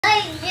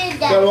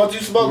Tell what you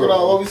smoking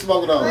on? What we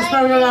smoking on? We're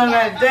smoking on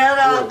that dead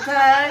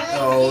outside.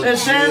 Oh, the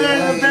dead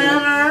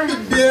and the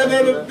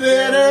better.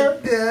 Dead and the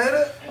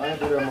better. I ain't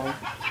do that, Mom.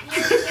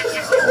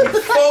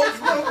 Folks,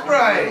 look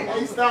right.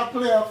 Hey, stop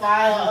playing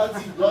fire.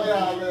 Auntie, blow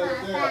y'all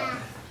there.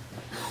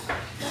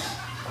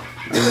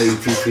 I love you,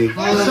 TT.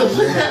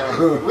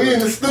 We in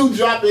the stew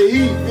dropping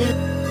heat,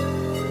 bitch.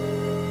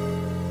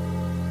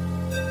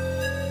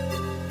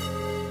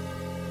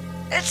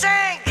 It's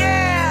Aunt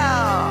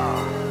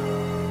Gale.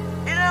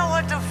 You know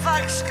what the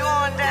fuck's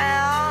going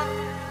down?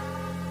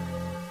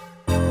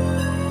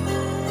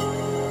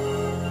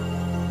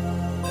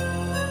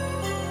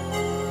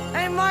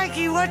 Hey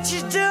Mikey, what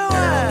you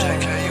doing?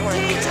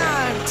 Tea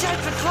time,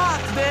 10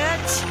 o'clock,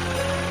 bitch.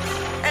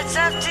 It's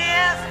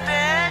FTF,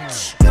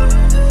 bitch.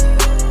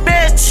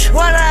 Bitch,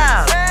 what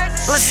up?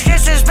 Let's get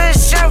this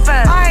bitch jumping.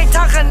 I ain't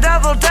talking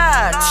double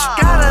dutch.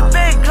 Got a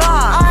big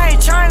clock. I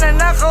ain't trying to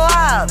knuckle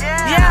up.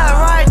 Yeah,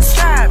 right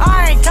strap.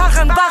 I ain't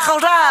talking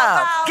buckled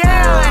up.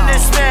 Gale in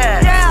this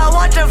bitch. Yeah,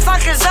 what the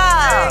fuck is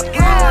up?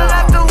 Rolling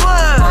up the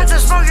wood. Want to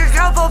smoke a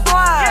couple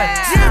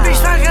blunts. You be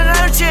smoking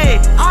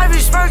OG. I be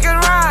smoking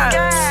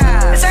runs.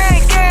 It's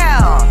Aunt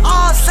Gale.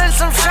 I'll send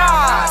some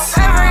shots.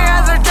 Every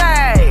other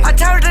day, I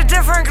told a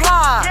different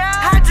clock.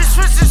 Had to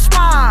switch the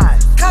spot.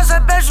 Cause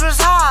the bitch was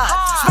hot.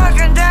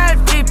 Smoking dead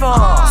people.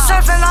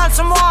 Sipping on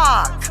some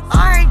walk.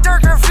 I ain't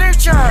Dirk or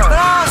Future, but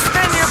I'll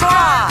spin your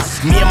block.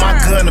 Me and my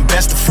gun the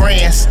best of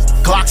friends.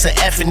 Glocks and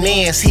effing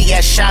ends. He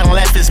got shot and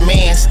left his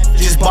mans.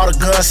 Just bought a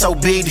gun so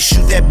big to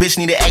shoot that bitch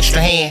need an extra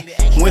hand.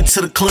 Went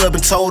to the club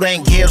and told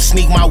Aunt Gale to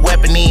sneak my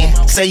weapon in.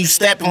 Say you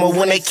stepping, but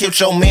when they killed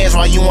your mans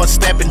while you weren't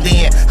stepping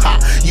then. Ha,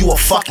 you a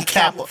fucking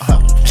capper.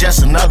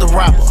 Just another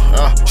rapper.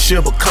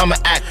 Should become an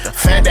actor.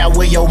 Found out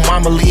where your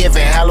mama live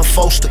and hella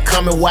folks to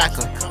come and whack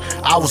her.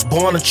 I was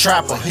born a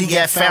trapper. He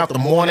got found the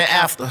morning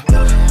after.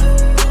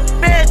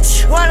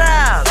 Bitch, what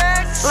up?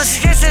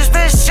 Let's get this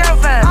bitch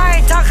jumping. I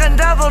ain't talking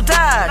double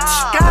dutch.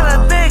 Got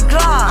a big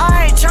clock.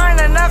 I ain't trying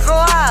to knuckle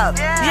up.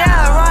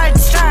 Yeah, right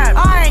strap.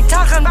 I ain't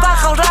talking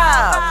buckled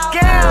up.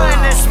 Gale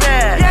in this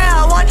bitch.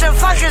 Yeah, what the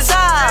fuck is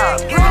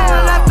up?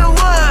 Rolling up the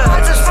wood.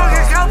 Want to smoke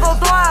a couple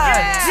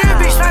blunts. You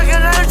be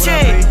smoking OG.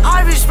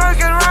 I be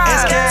smoking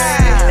runs.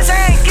 It's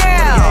Aunt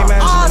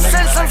Gale. I'll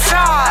send some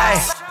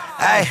shots.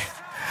 Hey.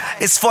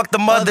 It's fuck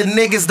them other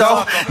niggas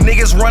though.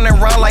 Niggas running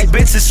around like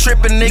bitches,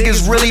 tripping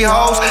niggas really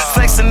hoes.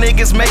 Flexing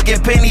niggas,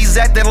 making pennies,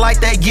 acting like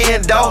they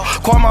getting dough.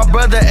 Call my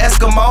brother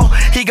Eskimo,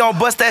 he gon'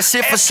 bust that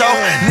shit for show.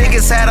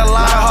 Niggas had a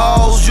lot of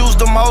hoes, used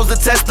them hoes to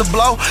test the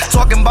blow.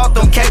 Talking about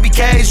them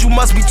KBKs, you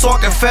must be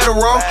talking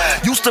federal.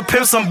 Used to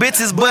pimp some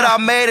bitches, but I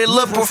made it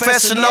look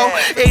professional.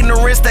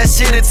 Ignorance, that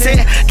shit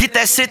intent, get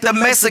that shit to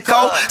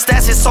Mexico.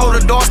 Stash it so the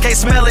dogs can't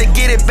smell it,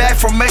 get it back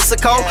from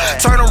Mexico.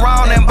 Turn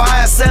around and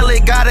buy and sell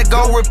it, gotta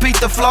go repeat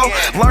the flow.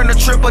 Learn to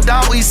triple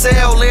down, we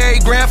sell Larry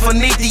Grant for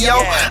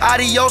Nithio.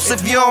 Adios,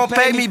 if you don't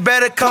pay me,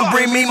 better come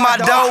bring me my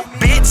dough,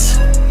 bitch.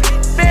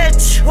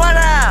 Bitch, what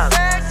up?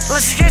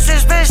 Let's get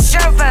this bitch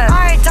jumping.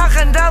 I ain't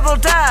talking double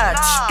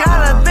dutch.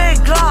 Got a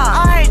big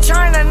clock. I ain't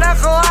trying to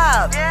knuckle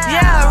up.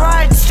 Yeah,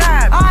 right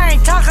strap. I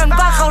ain't talking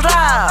buckled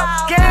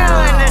up.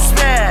 Gale in this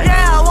bitch.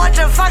 Yeah, what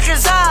the fuck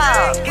is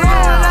up?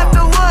 Rolling up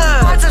the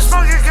wood. Want to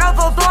smoke a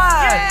couple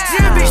blunts.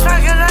 You be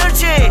smoking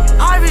OG.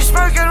 I be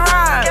smoking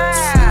runs.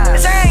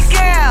 It's Aunt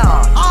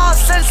Gale. I'll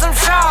send some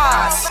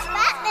shots.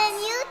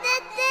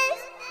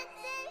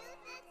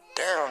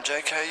 Damn,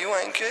 JK, you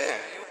ain't care.